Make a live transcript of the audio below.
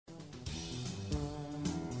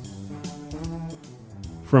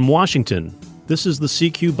From Washington, this is the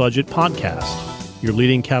CQ Budget Podcast, your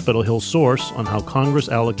leading Capitol Hill source on how Congress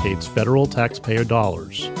allocates federal taxpayer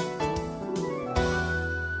dollars.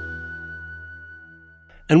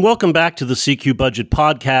 And welcome back to the CQ Budget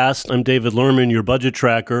Podcast. I'm David Lerman, your budget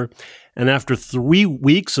tracker. And after 3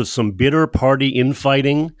 weeks of some bitter party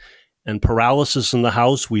infighting and paralysis in the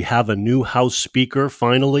House, we have a new House Speaker,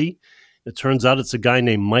 finally. It turns out it's a guy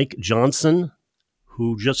named Mike Johnson,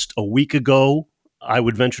 who just a week ago, I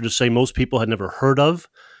would venture to say most people had never heard of,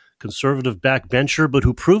 conservative backbencher, but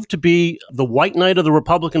who proved to be the white knight of the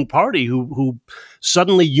Republican Party, who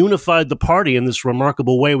suddenly unified the party in this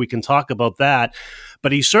remarkable way. We can talk about that.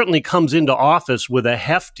 But he certainly comes into office with a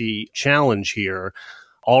hefty challenge here,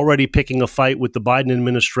 already picking a fight with the Biden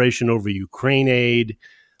administration over Ukraine aid,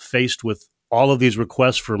 faced with all of these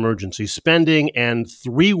requests for emergency spending, and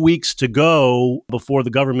 3 weeks to go before the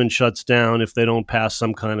government shuts down if they don't pass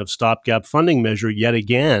some kind of stopgap funding measure yet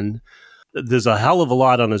again. There's a hell of a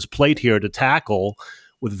lot on his plate here to tackle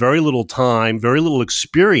with very little time, very little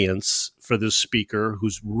experience for this speaker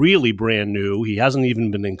who's really brand new. He hasn't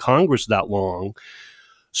even been in Congress that long.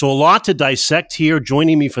 So a lot to dissect here.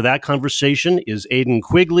 Joining me for that conversation is Aiden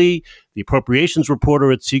Quigley, the appropriations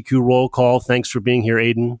reporter at CQ Roll Call. Thanks for being here,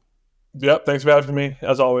 Aiden. Yep, thanks for having me,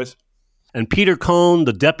 as always. And Peter Cohn,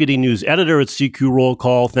 the deputy news editor at CQ Roll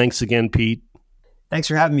Call. Thanks again, Pete. Thanks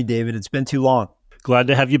for having me, David. It's been too long. Glad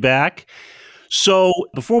to have you back. So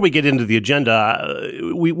before we get into the agenda,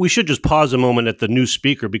 we should just pause a moment at the new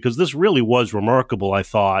speaker, because this really was remarkable, I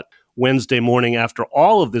thought. Wednesday morning, after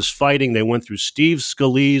all of this fighting, they went through Steve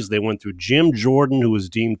Scalise, they went through Jim Jordan, who was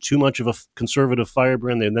deemed too much of a conservative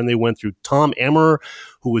firebrand, and then they went through Tom Emmer,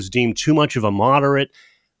 who was deemed too much of a moderate,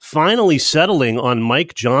 finally settling on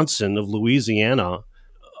Mike Johnson of Louisiana,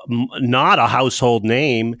 not a household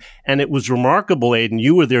name. And it was remarkable, Aiden,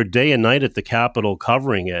 you were there day and night at the Capitol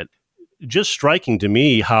covering it. Just striking to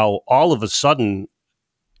me how all of a sudden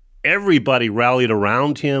everybody rallied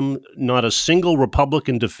around him, not a single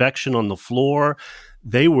Republican defection on the floor.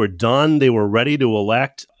 They were done. They were ready to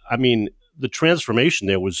elect. I mean, the transformation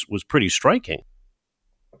there was pretty striking.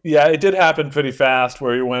 Yeah, it did happen pretty fast,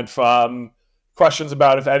 where you went from questions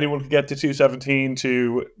about if anyone could get to 217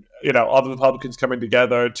 to, all the Republicans coming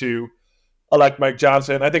together to elect Mike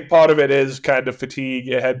Johnson. I think part of it is kind of fatigue.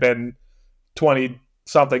 It had been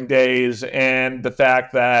 20-something days, and the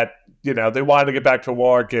fact that, they wanted to get back to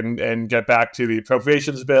work and get back to the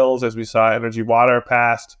appropriations bills, as we saw Energy Water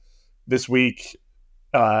passed this week,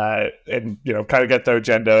 and, kind of get their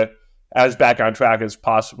agenda as back on track as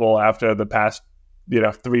possible after the past,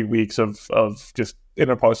 3 weeks of just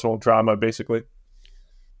interpersonal drama, basically.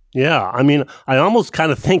 Yeah, I mean, I almost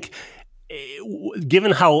kind of think,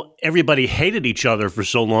 given how everybody hated each other for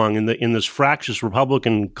so long in this fractious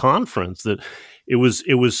Republican conference, that it was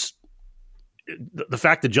the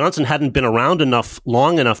fact that Johnson hadn't been around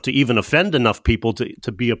long enough to even offend enough people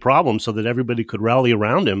to be a problem, so that everybody could rally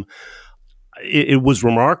around him. It was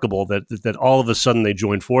remarkable that all of a sudden they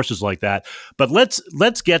joined forces like that. But let's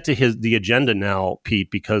get to the agenda now,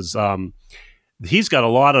 Pete, because he's got a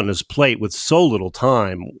lot on his plate with so little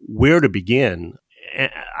time. Where to begin?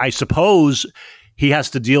 I suppose he has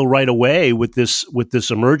to deal right away with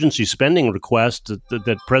this emergency spending request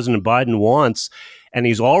that President Biden wants, and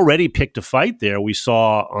he's already picked a fight there. We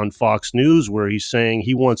saw on Fox News where he's saying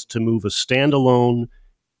he wants to move a standalone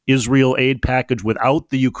Israel aid package without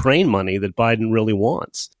the Ukraine money that Biden really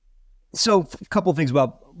wants. So a couple of things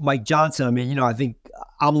about Mike Johnson. I mean, I think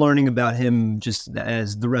I'm learning about him just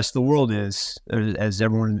as the rest of the world is, as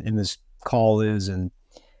everyone in this call is. And,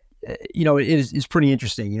 it's pretty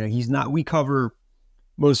interesting. We cover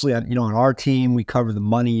mostly, on our team, we cover the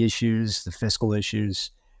money issues, the fiscal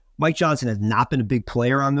issues. Mike Johnson has not been a big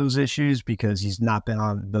player on those issues because he's not been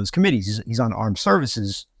on those committees. He's on Armed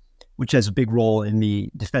Services, which has a big role in the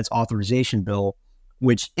defense authorization bill,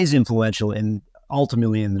 which is influential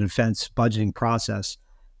ultimately in the defense budgeting process.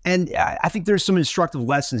 And I think there's some instructive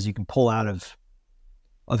lessons you can pull out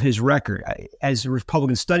of his record. As a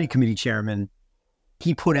Republican Study Committee chairman,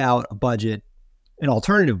 he put out an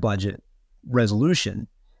alternative budget resolution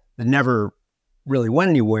that never really went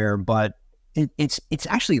anywhere, but it's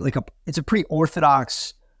actually it's a pretty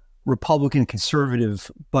orthodox Republican conservative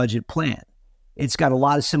budget plan. It's got a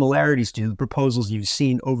lot of similarities to the proposals you've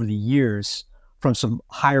seen over the years from some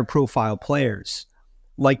higher profile players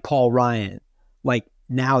like Paul Ryan, like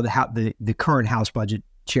now the current House Budget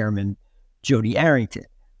Chairman, Jody Arrington,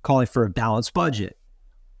 calling for a balanced budget,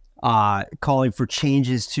 calling for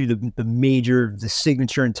changes to the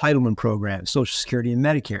signature entitlement program, Social Security and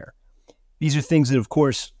Medicare. These are things that, of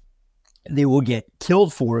course, they will get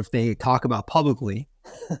killed for if they talk about publicly.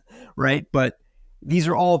 right? But these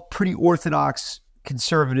are all pretty orthodox,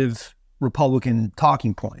 conservative Republican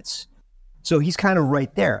talking points. So he's kind of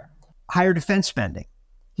right there. Higher defense spending.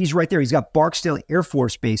 He's right there. He's got Barksdale Air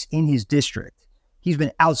Force Base in his district. He's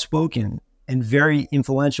been outspoken and very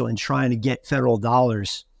influential in trying to get federal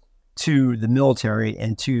dollars to the military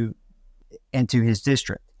and to his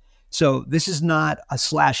district. So this is not a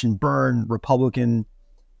slash and burn Republican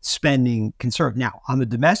spending conservative. Now, on the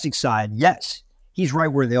domestic side, yes, he's right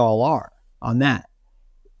where they all are on that.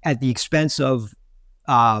 At the expense of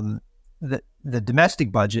the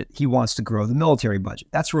domestic budget, he wants to grow the military budget.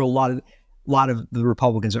 That's where a lot of the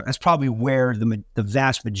Republicans are. That's probably where the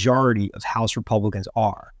vast majority of House Republicans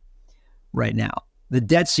are right now. The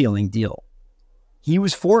debt ceiling deal, he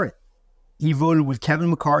was for it. He voted with Kevin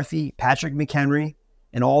McCarthy, Patrick McHenry,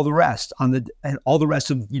 and all the rest of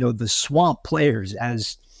the swamp players,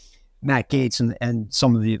 as Matt Gaetz and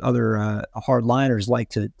some of the other hardliners like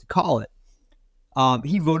to call it.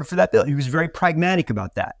 He voted for that bill. He was very pragmatic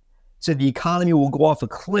about that. Said the economy will go off a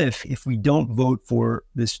cliff if we don't vote for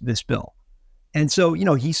this bill. And so,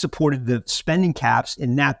 he supported the spending caps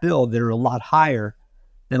in that bill that are a lot higher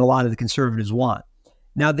than a lot of the conservatives want.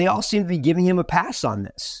 Now, they all seem to be giving him a pass on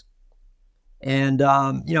this. And,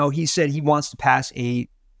 he said he wants to pass a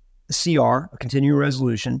CR, a continuing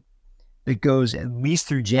resolution, that goes at least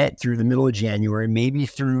through the middle of January, maybe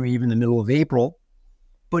through even the middle of April.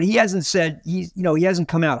 But he hasn't said, he hasn't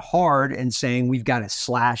come out hard and saying we've got to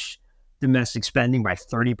slash domestic spending by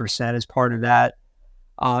 30% as part of that.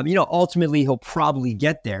 Ultimately, he'll probably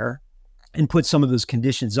get there and put some of those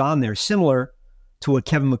conditions on there, similar to what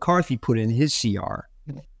Kevin McCarthy put in his CR.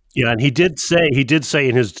 Yeah, and he did say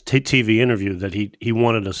in his TV interview that he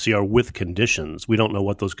wanted a CR with conditions. We don't know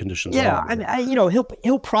what those conditions are. Yeah, and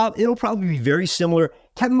it'll probably be very similar.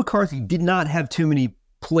 Kevin McCarthy did not have too many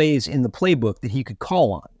plays in the playbook that he could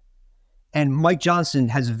call on, and Mike Johnson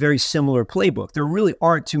has a very similar playbook. There really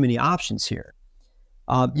aren't too many options here.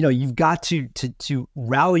 You've got to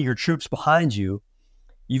rally your troops behind you.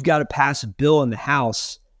 You've got to pass a bill in the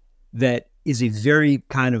House that is a very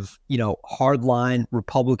kind of, hardline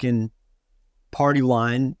Republican party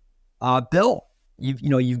line bill.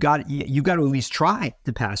 You've got to at least try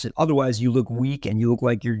to pass it. Otherwise, you look weak and you look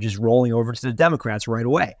like you're just rolling over to the Democrats right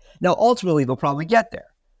away. Now, ultimately, they'll probably get there.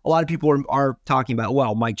 A lot of people are talking about,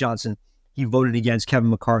 well, Mike Johnson, he voted against Kevin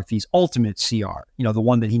McCarthy's ultimate CR, the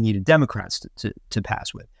one that he needed Democrats to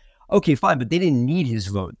pass with. Okay, fine, but they didn't need his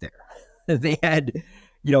vote there. They had,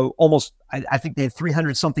 almost, I think they had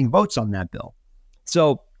 300 something votes on that bill.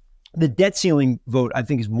 So the debt ceiling vote, I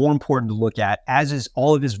think, is more important to look at, as is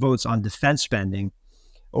all of his votes on defense spending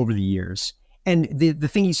over the years. And the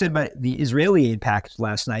thing he said about the Israeli aid package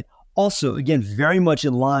last night, also, again, very much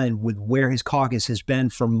in line with where his caucus has been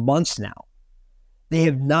for months now. They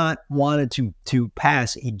have not wanted to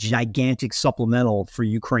pass a gigantic supplemental for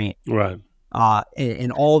Ukraine. Right.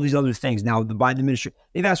 And all of these other things. Now, the Biden administration,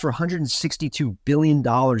 they've asked for $162 billion in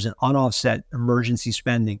unoffset emergency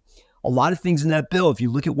spending. A lot of things in that bill, if you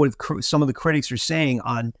look at what some of the critics are saying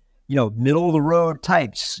on, middle of the road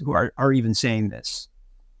types who are even saying this,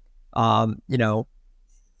 there's a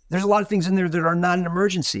lot of things in there that are not an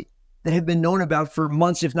emergency, that have been known about for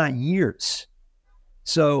months, if not years.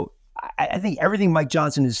 So I think everything Mike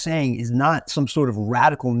Johnson is saying is not some sort of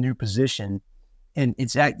radical new position. And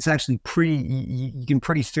it's actually you can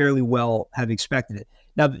pretty fairly well have expected it.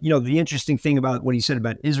 Now, the interesting thing about what he said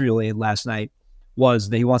about Israel aid last night was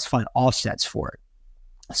that he wants to find offsets for it.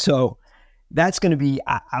 So that's going to be,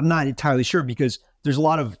 I'm not entirely sure, because there's a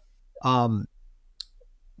lot of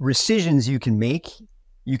rescissions you can make.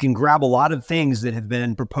 You can grab a lot of things that have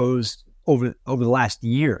been proposed over the last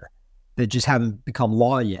year that just haven't become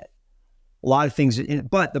law yet. A lot of things,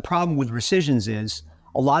 but the problem with rescissions is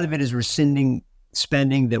a lot of it is rescinding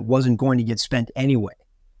spending that wasn't going to get spent anyway.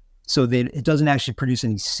 So that it doesn't actually produce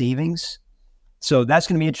any savings. So that's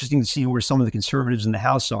going to be interesting to see where some of the conservatives in the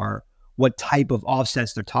House are, what type of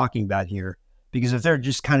offsets they're talking about here. Because if they're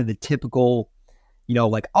just kind of the typical,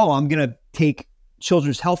 like, oh, I'm going to take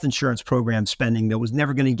children's health insurance program spending that was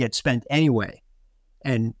never going to get spent anyway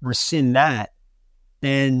and rescind that,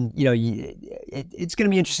 then, it's going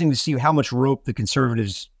to be interesting to see how much rope the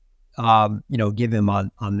conservatives, give him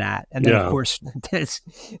on that. And then, of course,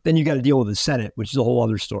 then you got to deal with the Senate, which is a whole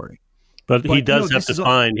other story. But he does have to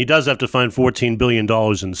find $14 billion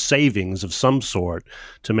in savings of some sort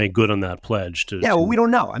to make good on that pledge. Well, we don't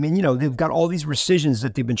know. I mean, they've got all these rescissions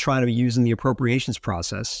that they've been trying to use in the appropriations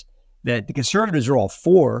process that the conservatives are all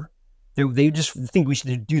for. They just think we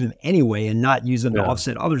should do them anyway and not use them to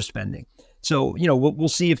offset other spending. So, we'll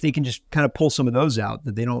see if they can just kind of pull some of those out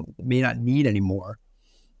that they may not need anymore.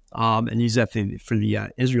 and use that for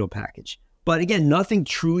the Israel package. But again, nothing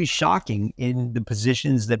truly shocking in the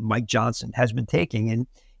positions that Mike Johnson has been taking, and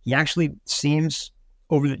he actually seems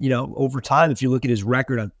over time, if you look at his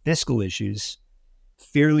record on fiscal issues,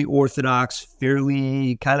 fairly orthodox,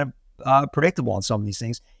 fairly kind of predictable on some of these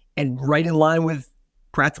things, and right in line with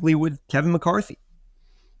Kevin McCarthy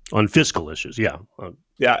on fiscal issues. Yeah.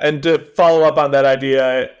 And to follow up on that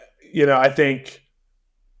idea, I think,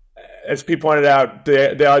 as Pete pointed out,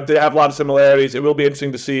 they have a lot of similarities. It will be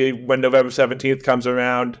interesting to see when November 17th comes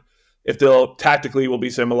around if they'll tactically will be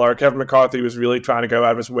similar. Kevin McCarthy was really trying to go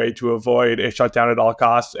out of his way to avoid a shutdown at all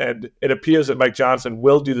costs, and it appears that Mike Johnson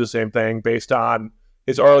will do the same thing based on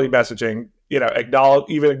his early messaging.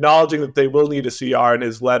 Acknowledging that they will need a CR in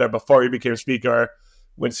his letter before he became speaker,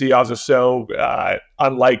 when CRs are so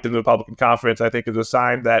unliked in the Republican conference, I think is a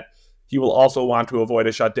sign that he will also want to avoid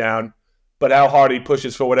a shutdown. But how hard he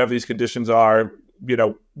pushes for whatever these conditions are,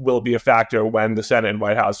 will be a factor when the Senate and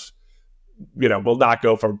White House, will not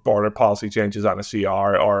go for border policy changes on a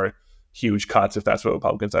CR or huge cuts if that's what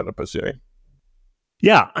Republicans end up pursuing.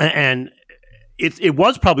 Yeah, and it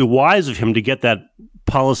was probably wise of him to get that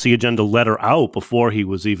policy agenda letter out before he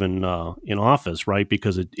was even in office, right?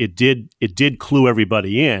 Because it did clue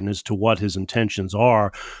everybody in as to what his intentions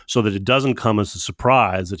are, so that it doesn't come as a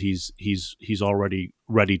surprise that he's already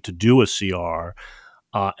ready to do a CR.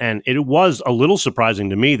 And it was a little surprising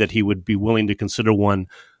to me that he would be willing to consider one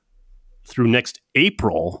through next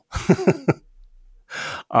April.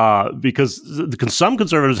 Because some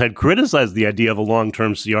conservatives had criticized the idea of a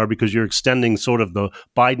long-term CR because you're extending sort of the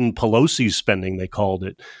Biden-Pelosi spending, they called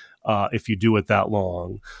it, if you do it that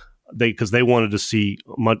long. Because they wanted to see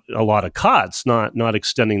a lot of cuts, not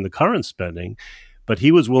extending the current spending. But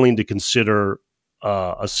he was willing to consider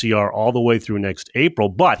a CR all the way through next April.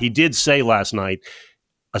 But he did say last night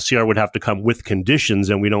a CR would have to come with conditions,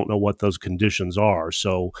 and we don't know what those conditions are.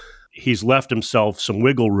 So he's left himself some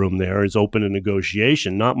wiggle room there. He's open to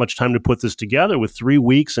negotiation. Not much time to put this together with 3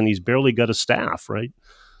 weeks, and he's barely got a staff, right?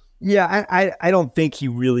 Yeah, I don't think he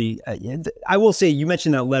really. I will say, you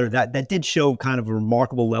mentioned that letter that did show kind of a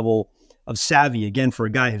remarkable level of savvy, again, for a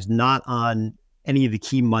guy who's not on any of the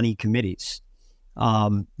key money committees.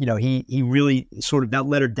 He really sort of, that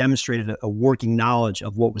letter demonstrated a working knowledge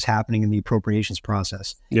of what was happening in the appropriations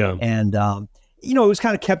process. Yeah, and it was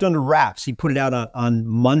kind of kept under wraps. He put it out on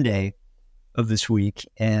Monday of this week,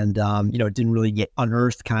 and it didn't really get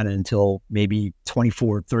unearthed kind of until maybe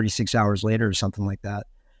 24, 36 hours later or something like that.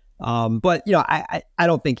 But I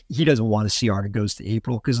don't think he doesn't want a CR that goes to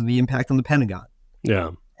April because of the impact on the Pentagon.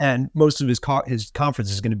 Yeah, and most of his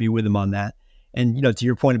conference is going to be with him on that. And to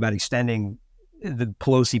your point about extending the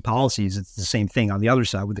Pelosi policies, it's the same thing on the other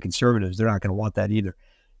side with the conservatives. They're not going to want that either.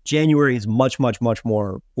 January is much, much, much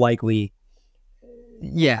more likely.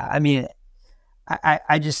 Yeah, I mean,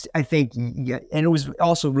 I think, and it was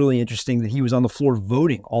also really interesting that he was on the floor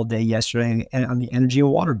voting all day yesterday on the energy and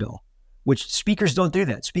water bill, which speakers don't do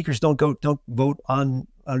that. Speakers don't vote on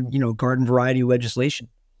garden variety legislation.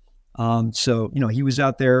 So he was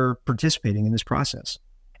out there participating in this process.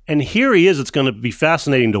 And here he is. It's going to be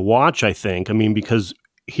fascinating to watch, I think. I mean, because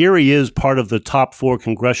here he is, part of the top 4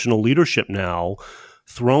 congressional leadership now,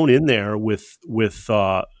 thrown in there with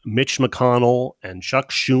Mitch McConnell and Chuck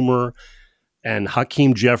Schumer and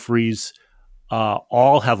Hakeem Jeffries.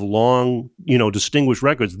 All have long, distinguished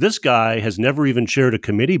records. This guy has never even chaired a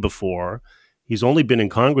committee before. He's only been in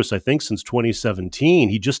Congress, I think, since 2017.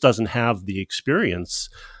 He just doesn't have the experience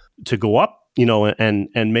to go up,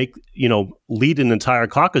 and make, lead an entire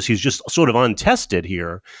caucus. He's just sort of untested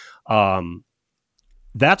here.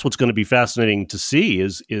 That's what's going to be fascinating to see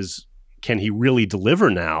is can he really deliver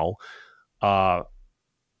now? I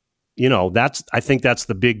think that's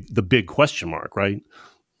the big question mark, right?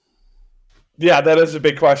 Yeah, that is a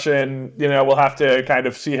big question. We'll have to kind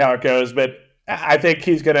of see how it goes, but I think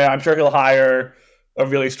I'm sure he'll hire a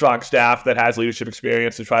really strong staff that has leadership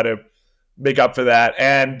experience to try to make up for that.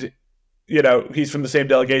 And, he's from the same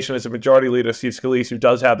delegation as the majority leader, Steve Scalise, who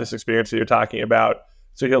does have this experience that you're talking about.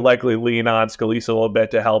 So he'll likely lean on Scalise a little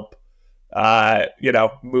bit to help,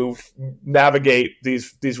 navigate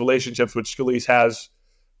these relationships, which Scalise has,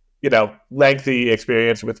 lengthy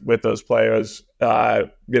experience with those players,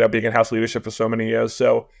 being in House leadership for so many years.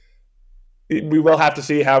 So we will have to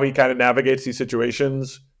see how he kind of navigates these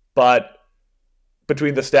situations. But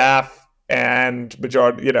between the staff and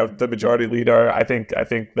the majority leader, I think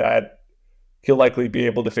that he'll likely be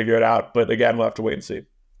able to figure it out. But again, we'll have to wait and see.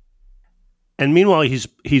 And meanwhile,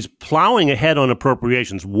 he's plowing ahead on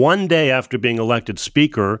appropriations. One day after being elected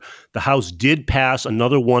Speaker, the House did pass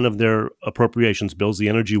another one of their appropriations bills, the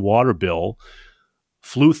energy water bill,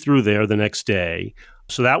 flew through there the next day.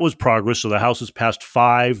 So that was progress. So the House has passed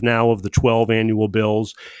 5 now of the 12 annual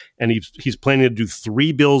bills, and he's planning to do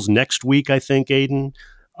 3 bills next week, I think, Aidan,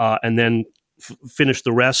 and then finish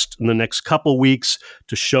the rest in the next couple weeks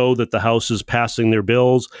to show that the House is passing their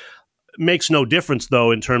bills. It makes no difference,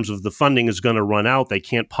 though, in terms of the funding is going to run out. They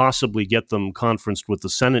can't possibly get them conferenced with the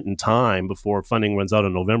Senate in time before funding runs out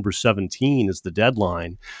on November 17 is the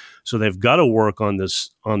deadline. So they've got to work on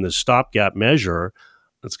this stopgap measure.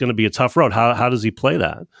 It's going to be a tough road. How does he play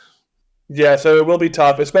that? Yeah, so it will be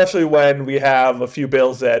tough, especially when we have a few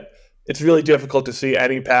bills that it's really difficult to see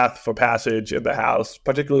any path for passage in the House,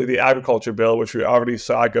 particularly the agriculture bill, which we already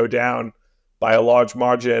saw go down by a large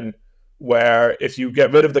margin, where if you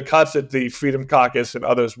get rid of the cuts that the Freedom Caucus and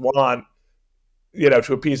others want,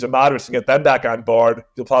 to appease the moderates and get them back on board,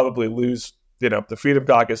 you'll probably lose, the Freedom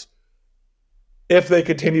Caucus if they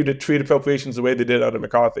continue to treat appropriations the way they did under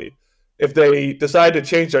McCarthy. If they decide to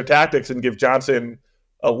change their tactics and give Johnson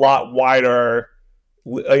a lot wider,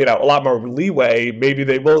 a lot more leeway, maybe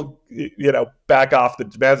they will, back off the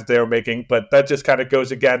demands that they were making. But that just kind of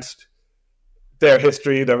goes against their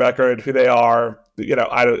history, their record, who they are,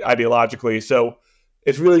 ideologically. So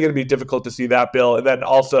it's really going to be difficult to see that bill. And then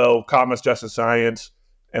also Commerce, Justice, Science,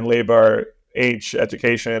 and Labor,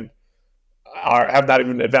 Education have not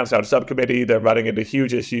even advanced out of subcommittee. They're running into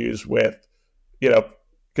huge issues with,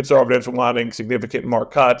 conservatives wanting significant more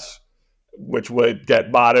cuts, which would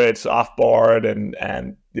get moderates off board. And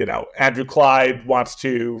Andrew Clyde wants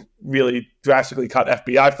to really drastically cut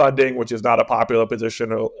FBI funding, which is not a popular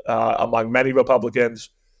position among many Republicans.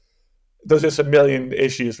 There's just a million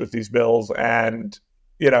issues with these bills. And,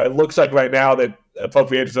 it looks like right now that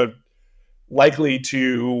appropriators are likely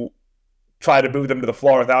to try to move them to the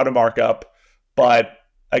floor without a markup. But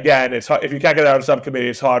again, it's hard. If you can't get out of subcommittee,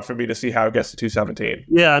 it's hard for me to see how it gets to 217.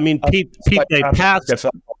 Yeah, I mean, Pete, they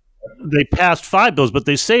passed 5 bills, but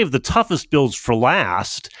they saved the toughest bills for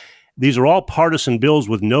last. These are all partisan bills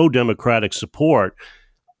with no Democratic support.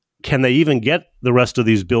 Can they even get the rest of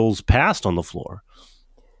these bills passed on the floor?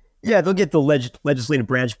 Yeah, they'll get the legislative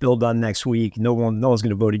branch bill done next week. No one's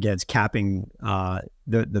going to vote against capping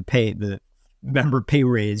the member pay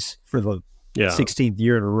raise for the 16th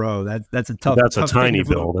year in a row. That's a tough. That's a tiny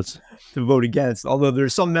bill. That's to vote against. Although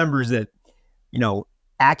there's some members that,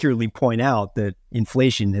 accurately point out that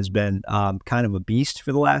inflation has been kind of a beast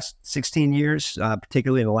for the last 16 years,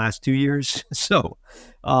 particularly in the last 2 years. So,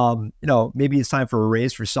 maybe it's time for a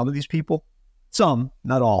raise for some of these people. Some,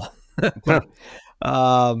 not all. But,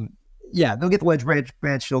 they'll get the legislative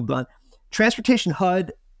branch bill done. Transportation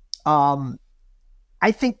HUD,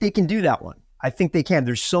 I think they can do that one. I think they can.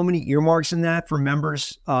 There's so many earmarks in that for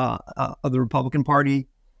members of the Republican Party,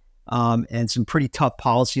 and some pretty tough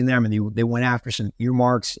policy in there. I mean, they went after some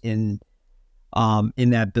earmarks in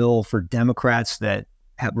that bill for Democrats that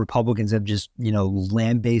Republicans have just,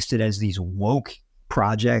 lambasted as these woke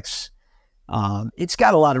projects. It's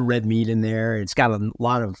got a lot of red meat in there. It's got a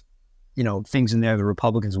lot of, things in there the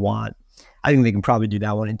Republicans want. I think they can probably do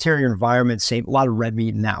that one. Interior environment, same, a lot of red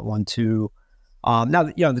meat in that one too. Now,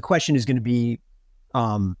 the question is going to be,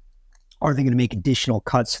 are they going to make additional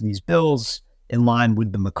cuts to these bills in line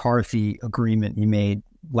with the McCarthy agreement he made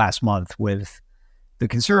last month with the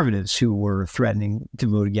conservatives who were threatening to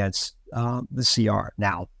vote against the CR?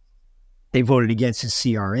 Now, they voted against his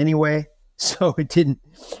CR anyway, so it didn't.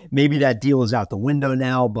 Maybe that deal is out the window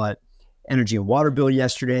now, but energy and water bill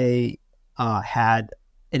yesterday had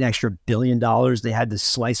an extra $1 billion they had to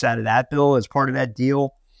slice out of that bill as part of that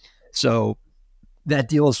deal. So that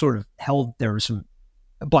deal is sort of held. There were some,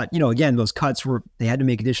 but again, those cuts they had to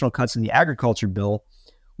make additional cuts in the agriculture bill,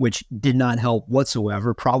 which did not help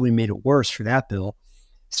whatsoever, probably made it worse for that bill.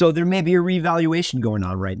 So there may be a reevaluation going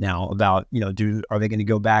on right now about, are they going to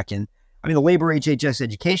go back and, the labor HHS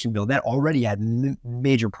education bill, that already had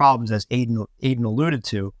major problems, as Aidan alluded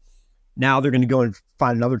to. Now they're going to go and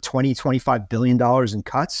find another $25 billion in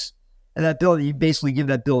cuts. And that bill, you basically give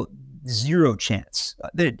that bill zero chance.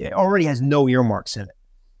 It already has no earmarks in it.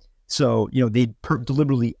 So, they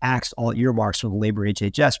deliberately axed all earmarks from the labor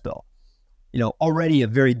HHS bill. Already a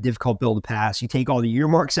very difficult bill to pass. You take all the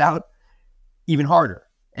earmarks out, even harder.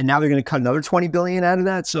 And now they're going to cut another $20 billion out of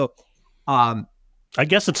that. So, I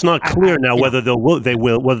guess it's not clear now whether they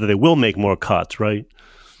will make more cuts, right?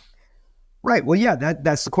 Right. Well, yeah,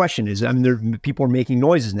 that's the question. People are making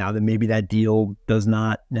noises now that maybe that deal does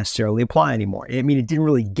not necessarily apply anymore. It didn't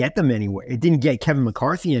really get them anywhere. It didn't get Kevin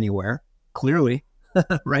McCarthy anywhere, clearly,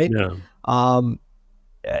 right? Yeah.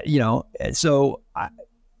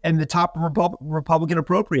 And the top Republican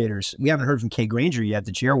appropriators, we haven't heard from Kay Granger yet,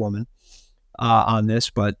 the chairwoman. on this,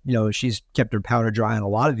 but she's kept her powder dry on a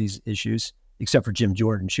lot of these issues, except for Jim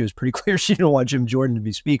Jordan. She was pretty clear she didn't want Jim Jordan to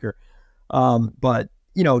be speaker. But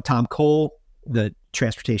Tom Cole, the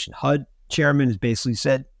Transportation HUD chairman, has basically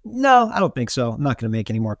said, no, I don't think so. I'm not going to make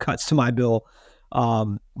any more cuts to my bill.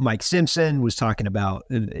 Mike Simpson was talking about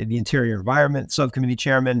the Interior Environment Subcommittee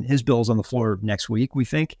chairman. His bill's on the floor next week, we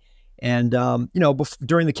think. And,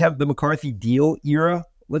 during the McCarthy deal era,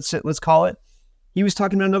 let's call it, he was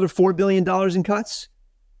talking about another $4 billion in cuts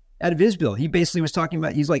out of his bill. He basically was talking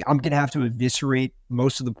about, he's like, I'm going to have to eviscerate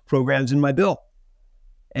most of the programs in my bill.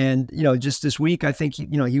 And, just this week, I think,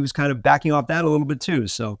 he was kind of backing off that a little bit too.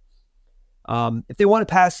 So if they want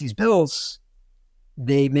to pass these bills,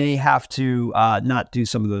 they may have to not do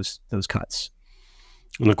some of those cuts.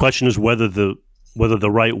 And the question is whether the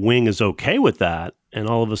right wing is okay with that, and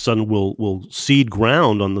all of a sudden will cede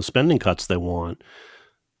ground on the spending cuts they want.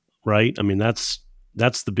 Right? I mean, that's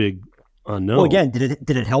the big unknown. Well, again, did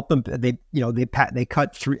it help them? They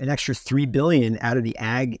cut an extra $3 billion out of the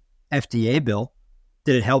ag FDA bill.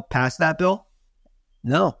 Did it help pass that bill?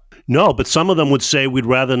 No, but some of them would say we'd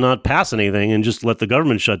rather not pass anything and just let the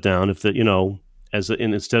government shut down if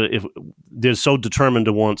if they're so determined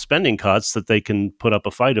to want spending cuts that they can put up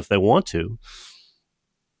a fight if they want to.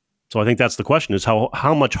 So I think that's the question: is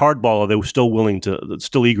how much hardball are they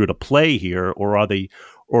still eager to play here,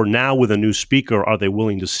 or now with a new speaker, are they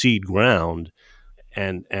willing to cede ground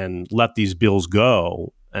and let these bills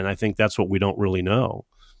go? And I think that's what we don't really know.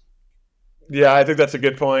 Yeah, I think that's a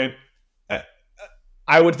good point.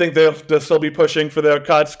 I would think they'll still be pushing for their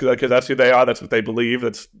cuts because that's who they are. That's what they believe.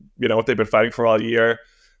 That's what they've been fighting for all year.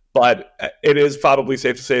 But it is probably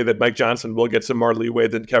safe to say that Mike Johnson will get some more leeway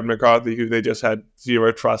than Kevin McCarthy, who they just had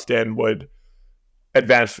zero trust in, would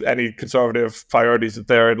advance any conservative priorities that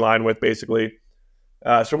they're in line with, basically.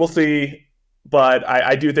 So we'll see. But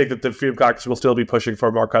I do think that the Freedom Caucus will still be pushing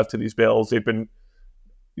for more cuts to these bills. They've been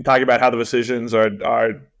talking about how the rescissions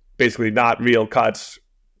are basically not real cuts.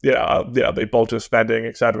 They bolster spending,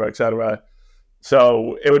 et cetera, et cetera.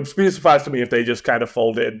 So it would be a surprise to me if they just kind of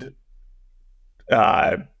folded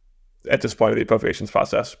at this point of the appropriations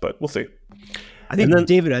process, but we'll see.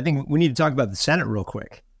 David, I think we need to talk about the Senate real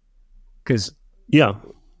quick because, the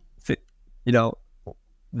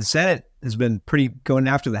Senate has been going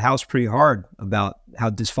after the House pretty hard about how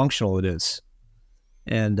dysfunctional it is.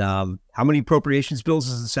 And how many appropriations bills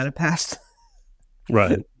has the Senate passed?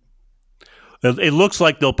 Right. It looks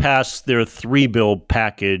like they'll pass their 3-bill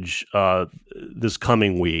package this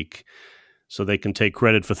coming week, so they can take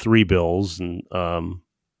credit for 3 bills. And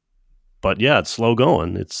but yeah, it's slow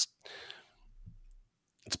going. It's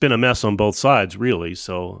been a mess on both sides, really.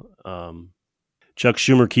 So Chuck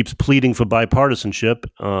Schumer keeps pleading for bipartisanship,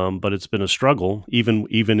 but it's been a struggle, even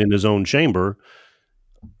in his own chamber,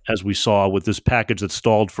 as we saw with this package that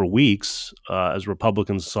stalled for weeks as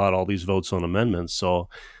Republicans sought all these votes on amendments. So.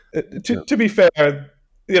 To be fair,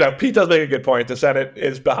 Pete does make a good point. The Senate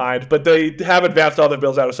is behind, but they have advanced all the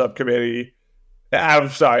bills out of the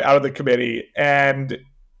committee, and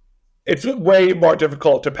it's way more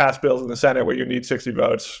difficult to pass bills in the Senate where you need 60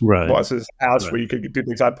 votes versus House where you can do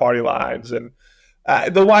things on party lines. And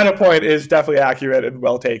the wider point is definitely accurate and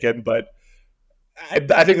well taken, but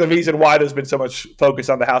I think the reason why there's been so much focus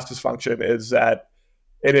on the House dysfunction is that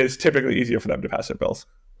it is typically easier for them to pass their bills.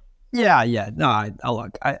 Yeah. No,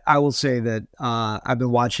 I will say that I've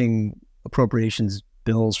been watching appropriations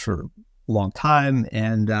bills for a long time,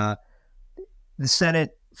 and the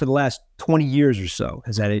Senate for the last 20 years or so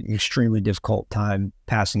has had an extremely difficult time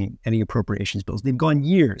passing any appropriations bills. They've gone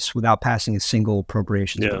years without passing a single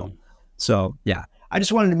appropriations bill. So, yeah, I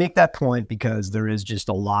just wanted to make that point because there is just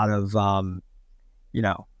a lot of, the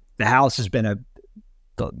House has been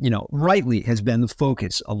rightly has been the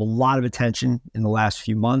focus of a lot of attention in the last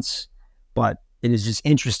few months, but it is just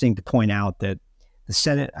interesting to point out that the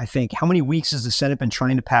Senate, I think, how many weeks has the Senate been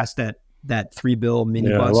trying to pass that 3-bill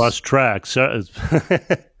minibus? I lost track. So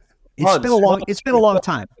it's been a long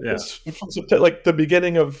time. Yeah. It's like the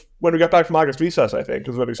beginning of when we got back from August recess, I think,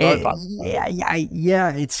 is when we started talking.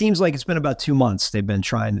 Yeah. It seems like it's been about 2 months they've been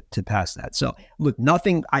trying to pass that. So look,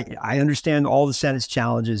 nothing. I understand all the Senate's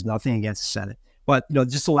challenges. Nothing against the Senate. But,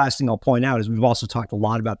 just the last thing I'll point out is we've also talked a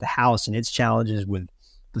lot about the House and its challenges with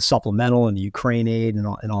the supplemental and the Ukraine aid and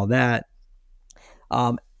all that.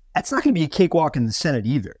 That's not going to be a cakewalk in the Senate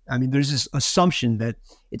either. I mean, there's this assumption that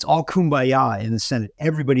it's all kumbaya in the Senate.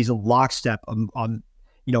 Everybody's in lockstep on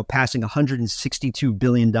passing $162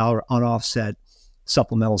 billion unoffset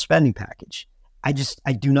supplemental spending package. I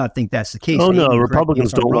do not think that's the case. Oh, no,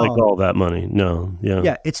 Republicans don't like all that money. No, yeah.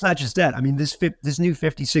 Yeah, it's not just that. I mean, this new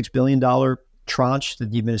 $56 billion tranche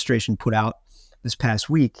that the administration put out this past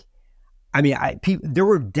week, I mean, there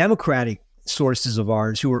were Democratic sources of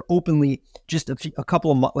ours who were openly just a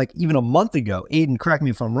couple of months, like even a month ago, Aiden, correct me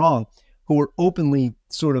if I'm wrong, who were openly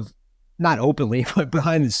sort of, not openly, but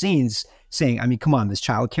behind the scenes saying, I mean, come on, this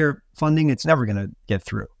child care funding, it's never going to get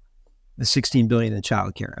through. The $16 billion in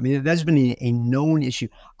child care. I mean, that's been a known issue.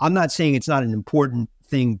 I'm not saying it's not an important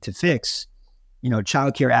thing to fix. You know,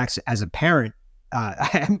 child care acts as a parent.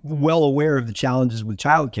 I'm well aware of the challenges with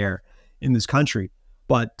child care in this country,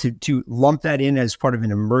 but to lump that in as part of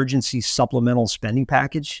an emergency supplemental spending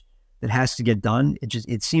package that has to get done,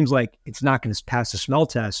 it seems like it's not going to pass the smell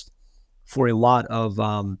test for a lot of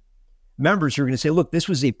members who are going to say, look, this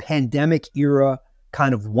was a pandemic era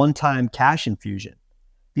kind of one-time cash infusion.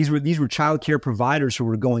 These were childcare providers who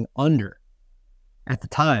were going under at the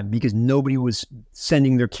time because nobody was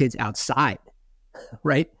sending their kids outside,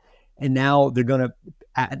 right? And now they're going to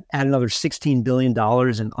add another $16 billion in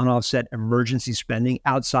unoffset emergency spending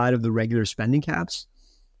outside of the regular spending caps.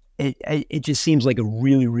 It just seems like a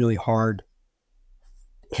really, really hard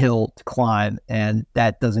hill to climb, and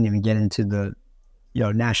that doesn't even get into the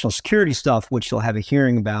national security stuff, which you'll have a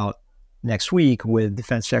hearing about next week with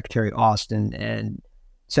Defense Secretary Austin and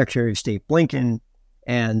Secretary of State Blinken.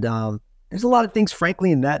 And there's a lot of things,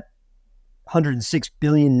 frankly, in that $106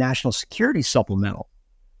 billion national security supplemental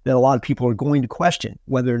that a lot of people are going to question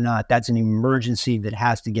whether or not that's an emergency that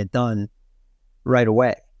has to get done right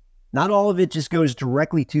away. Not all of it just goes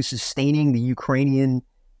directly to sustaining the Ukrainian,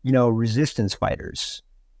 resistance fighters.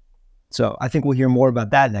 So I think we'll hear more about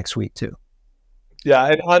that next week too. Yeah,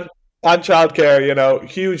 and on childcare,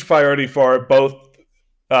 huge priority for both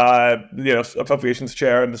Appropriations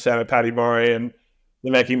Chair in the Senate, Patty Murray, and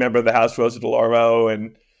the ranking member of the House, Rosa DeLauro,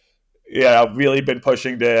 and really been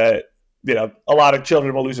pushing to, a lot of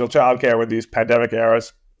children will lose their childcare when these pandemic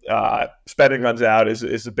eras spending runs out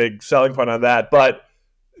is a big selling point on that. But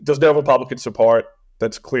there's no Republican support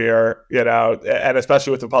that's clear, and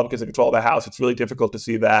especially with Republicans in control of the House, it's really difficult to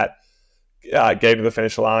see that getting to the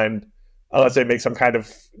finish line unless they make some kind of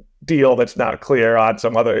deal that's not clear on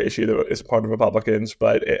some other issue that is part of Republicans.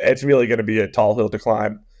 But it's really going to be a tall hill to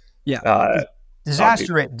climb. Yeah.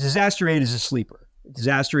 Disaster aid is a sleeper.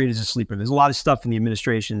 Disaster aid is a sleeper. There's a lot of stuff in the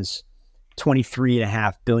administration's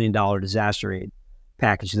 $23.5 billion disaster aid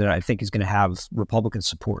package that I think is going to have Republican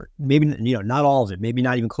support. Maybe, not all of it, maybe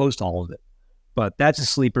not even close to all of it, but that's a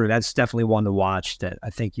sleeper. That's definitely one to watch that I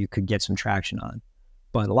think you could get some traction on.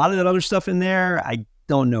 But a lot of that other stuff in there, I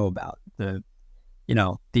don't know about. The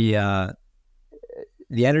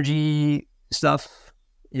energy stuff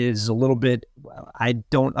is a little bit, I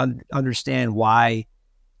don't understand why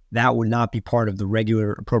that would not be part of the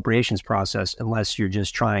regular appropriations process unless you're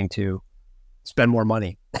just trying to spend more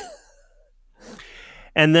money.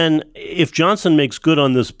 And then if Johnson makes good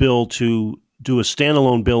on this bill to do a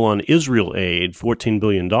standalone bill on Israel aid, $14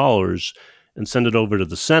 billion, and send it over to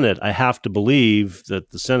the Senate, I have to believe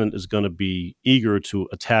that the Senate is going to be eager to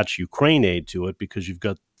attach Ukraine aid to it because you've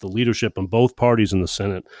got the leadership on both parties in the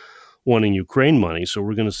Senate wanting Ukraine money. So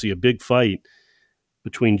we're going to see a big fight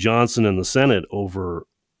between Johnson and the Senate over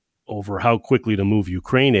how quickly to move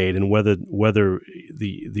Ukraine aid and whether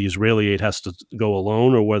the Israeli aid has to go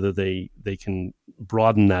alone or whether they can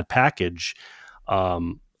broaden that package.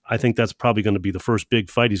 I think that's probably going to be the first big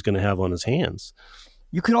fight he's going to have on his hands.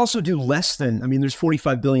 You could also do less than, there's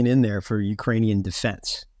 $45 billion in there for Ukrainian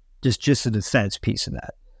defense, just the defense piece of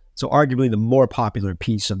that. So arguably the more popular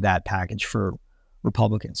piece of that package for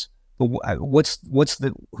Republicans. But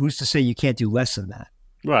who's to say you can't do less than that?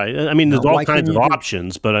 Right. There's all kinds of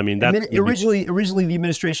options, but that's originally the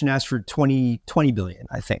administration asked for $20 billion,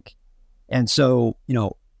 I think. And so,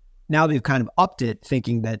 now they've kind of upped it,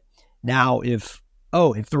 thinking that now if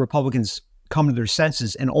the Republicans come to their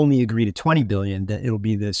senses and only agree to $20 billion, that it'll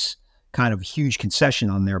be this kind of huge concession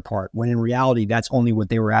on their part, when in reality, that's only what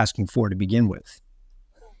they were asking for to begin with.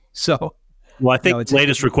 So, well, I think the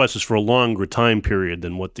latest request is for a longer time period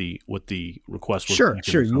than what the request was.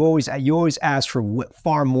 Sure. You always ask for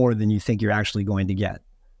far more than you think you're actually going to get.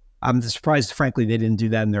 I'm surprised, frankly, they didn't do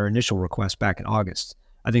that in their initial request back in August.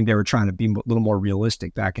 I think they were trying to be a little more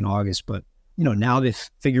realistic back in August, but now they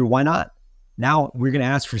figure, why not? Now we're going to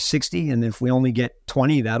ask for 60, and if we only get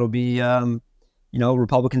 20, that'll be,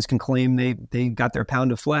 Republicans can claim they got their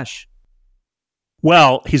pound of flesh.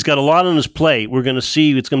 Well, he's got a lot on his plate. We're going to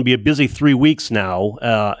see. It's going to be a busy 3 weeks now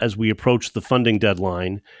as we approach the funding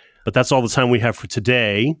deadline. But that's all the time we have for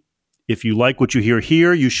today. If you like what you hear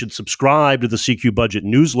here, you should subscribe to the CQ Budget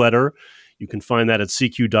newsletter. You can find that at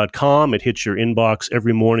cq.com. It hits your inbox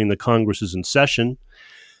every morning the Congress is in session.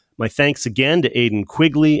 My thanks again to Aidan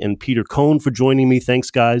Quigley and Peter Cohn for joining me.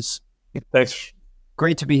 Thanks, guys. Thanks.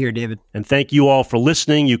 Great to be here, David. And thank you all for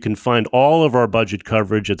listening. You can find all of our budget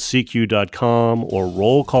coverage at CQ.com or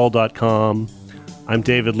rollcall.com. I'm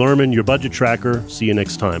David Lerman, your budget tracker. See you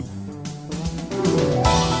next time.